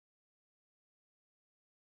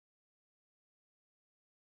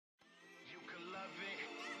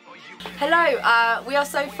Hello, we are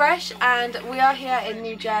so fresh and we are here in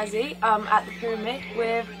New Jersey at the Pyramid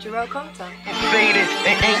with Jarrel Carter. Faded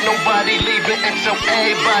and ain't nobody leaving until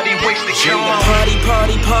everybody wasted your Party,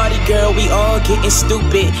 party, party, girl, we all getting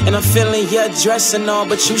stupid. And I'm feeling your dress and all,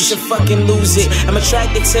 but you should fucking lose it. I'm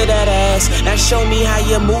attracted to that ass. Now show me how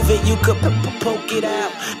you move it. You could poke it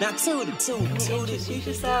out. Now Introduce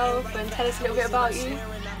yourself and tell us a little bit about you.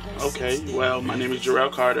 Okay, well, my name is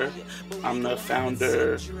Jarrel Carter. I'm the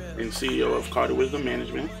founder and CEO of Lanel Wisdom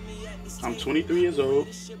Management. I'm 23 years old,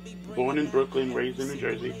 born in Brooklyn, raised in New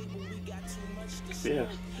Jersey. Yeah.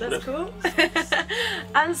 That's cool.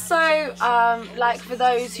 And so, like, for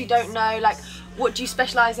those who don't know, like, what do you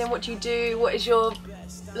specialize in? What do you do? What is your,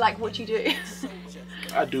 like, what do you do?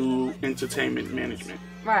 I do entertainment management.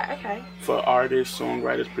 Right, okay. For artists,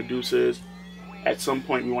 songwriters, producers. At some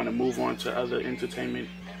point, we want to move on to other entertainment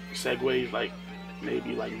segues, like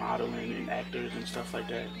maybe like modeling and actors and stuff like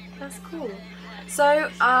that. That's cool. So,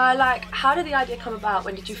 like, how did the idea come about?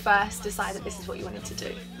 When did you first decide that this is what you wanted to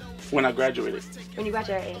do? When I graduated. When you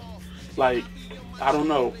graduated? Like, I don't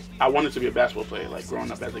know. I wanted to be a basketball player, like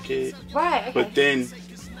growing up as a kid. Right, okay. But then,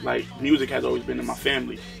 like, music has always been in my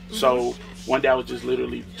family. So one day I was just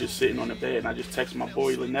literally just sitting on the bed and I just texted my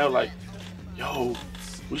boy Lanel like, yo,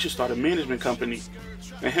 we should start a management company.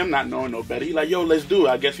 And him not knowing no better, he like, yo, let's do it.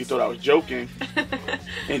 I guess he thought I was joking.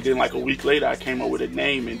 And then like a week later, I came up with a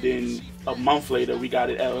name. And then a month later, we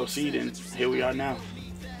got it LLC'd, and here we are now.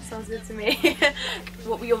 Sounds good to me.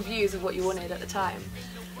 What were your views of what you wanted at the time?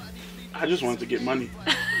 I just wanted to get money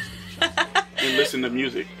and listen to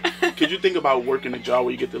music. Could you think about working a job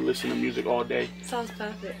where you get to listen to music all day? Sounds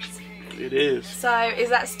perfect. It is. So is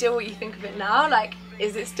that still what you think of it now? Like,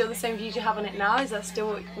 is it still the same views you have on it now? Is that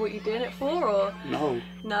still what you're doing it for, or? No.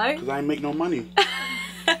 No? Because I ain't make no money.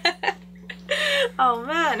 Oh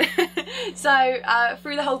man. So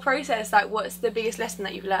through the whole process, like, what's the biggest lesson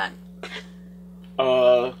that you've learned?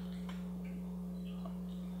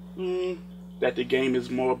 That the game is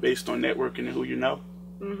more based on networking and who you know.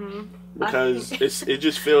 Because it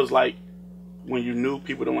just feels like when you're new,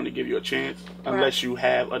 people don't want to give you a chance unless you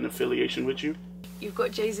have an affiliation with you. You've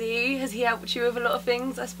got Jay-Z. Has he helped you with a lot of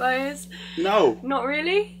things, I suppose? No. Not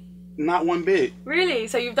really? Not one bit. Really?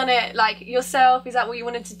 So you've done it, like, yourself? Is that what you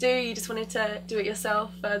wanted to do? You just wanted to do it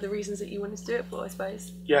yourself for the reasons that you wanted to do it for, I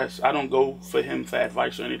suppose? Yes. I don't go for him for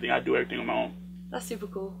advice or anything. I do everything on my own. That's super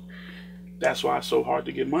cool. That's why it's so hard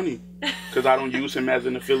to get money. Because I don't use him as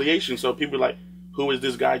an affiliation. So people are like, who is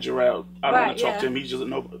this guy, Jarrel? I don't want to talk to him. He's just a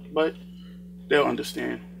nobody. But they'll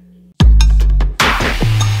understand.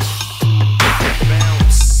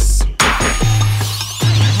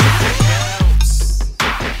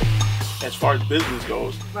 As far as business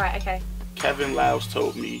goes, right, okay. Kevin Laos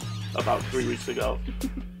told me about 3 weeks ago,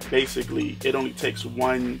 basically, it only takes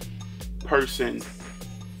one person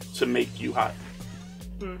to make you hot,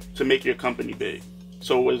 to make your company big.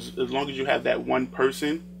 So as long as you have that one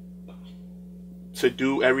person to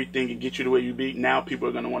do everything and get you the way you be, now people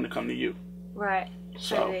are going to want to come to you. Right,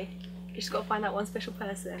 so, totally. You just got to find that one special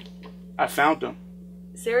person. I found him.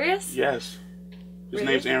 Serious? Yes. His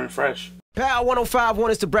name's Aaron Fraiche. Power 105.1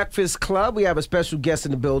 is the Breakfast Club. We have a special guest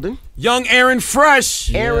in the building. Young Aaron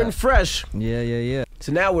Fraiche. Aaron Fraiche. Yeah.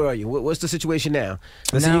 So now where are you? What's the situation now?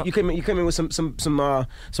 Now, you came in with some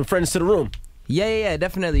friends to the room. Yeah,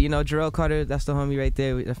 definitely. You know, Jarrel Carter, that's the homie right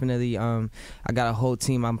there. Definitely. I got a whole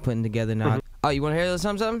team I'm putting together now. Oh, you want to hear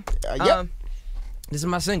something? Yep. This is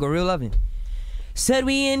my single, Real Loving. Said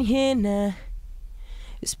we in here now.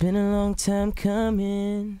 It's been a long time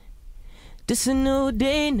coming. This a new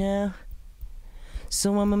day now.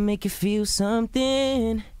 So I'ma make you feel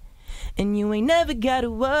something. And you ain't never gotta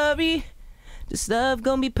worry. This love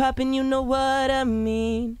gon' be poppin', you know what I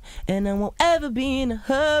mean. And I won't ever be in a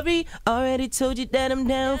hurry. Already told you that I'm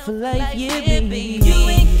down for life, yeah, baby. You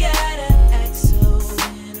ain't gotta act so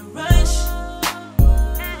in a rush.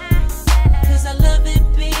 Cause I love it,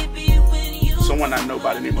 baby, when you. Someone I know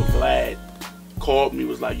by the name of Vlad called me,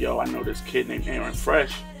 was like, yo, I know this kid named Aaron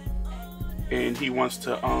Fraiche, and he wants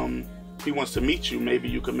to meet you. Maybe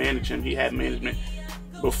you could manage him. He had management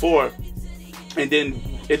before. And then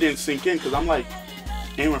it didn't sink in because I'm like,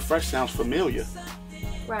 Aaron Fraiche sounds familiar.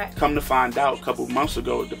 Right. Come to find out, a couple months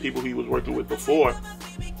ago, the people he was working with before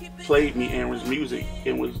played me Aaron's music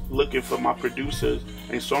and was looking for my producers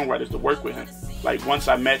and songwriters to work with him. Like, once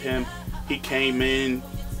I met him, he came in,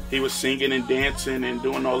 he was singing and dancing and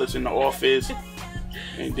doing all this in the office.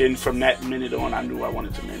 And then from that minute on, I knew I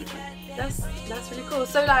wanted to manage him. That's really cool.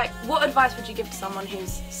 So, like, what advice would you give to someone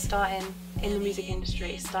who's starting in the music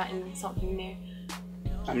industry, starting something new?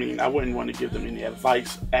 I mean, I wouldn't want to give them any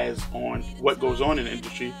advice as on what goes on in the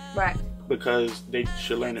industry. Right. Because they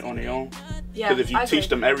should learn it on their own. Yeah, because if you I teach agree.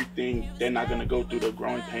 them everything, they're not going to go through the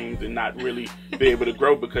growing pains and not really be able to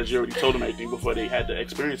grow because you already told them everything before they had to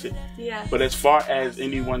experience it. Yeah. But as far as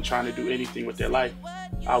anyone trying to do anything with their life,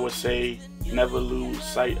 I would say never lose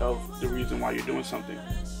sight of the reason why you're doing something,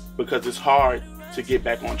 because it's hard to get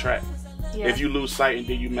back on track. Yeah. If you lose sight and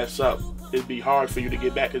then you mess up, it'd be hard for you to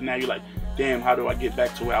get back, because now you're like, damn, how do I get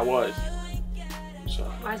back to where I was? So.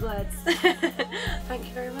 Wise words. Thank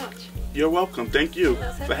you very much. You're welcome. Thank you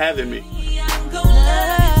for having me. I'm gonna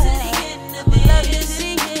love you till the end of it.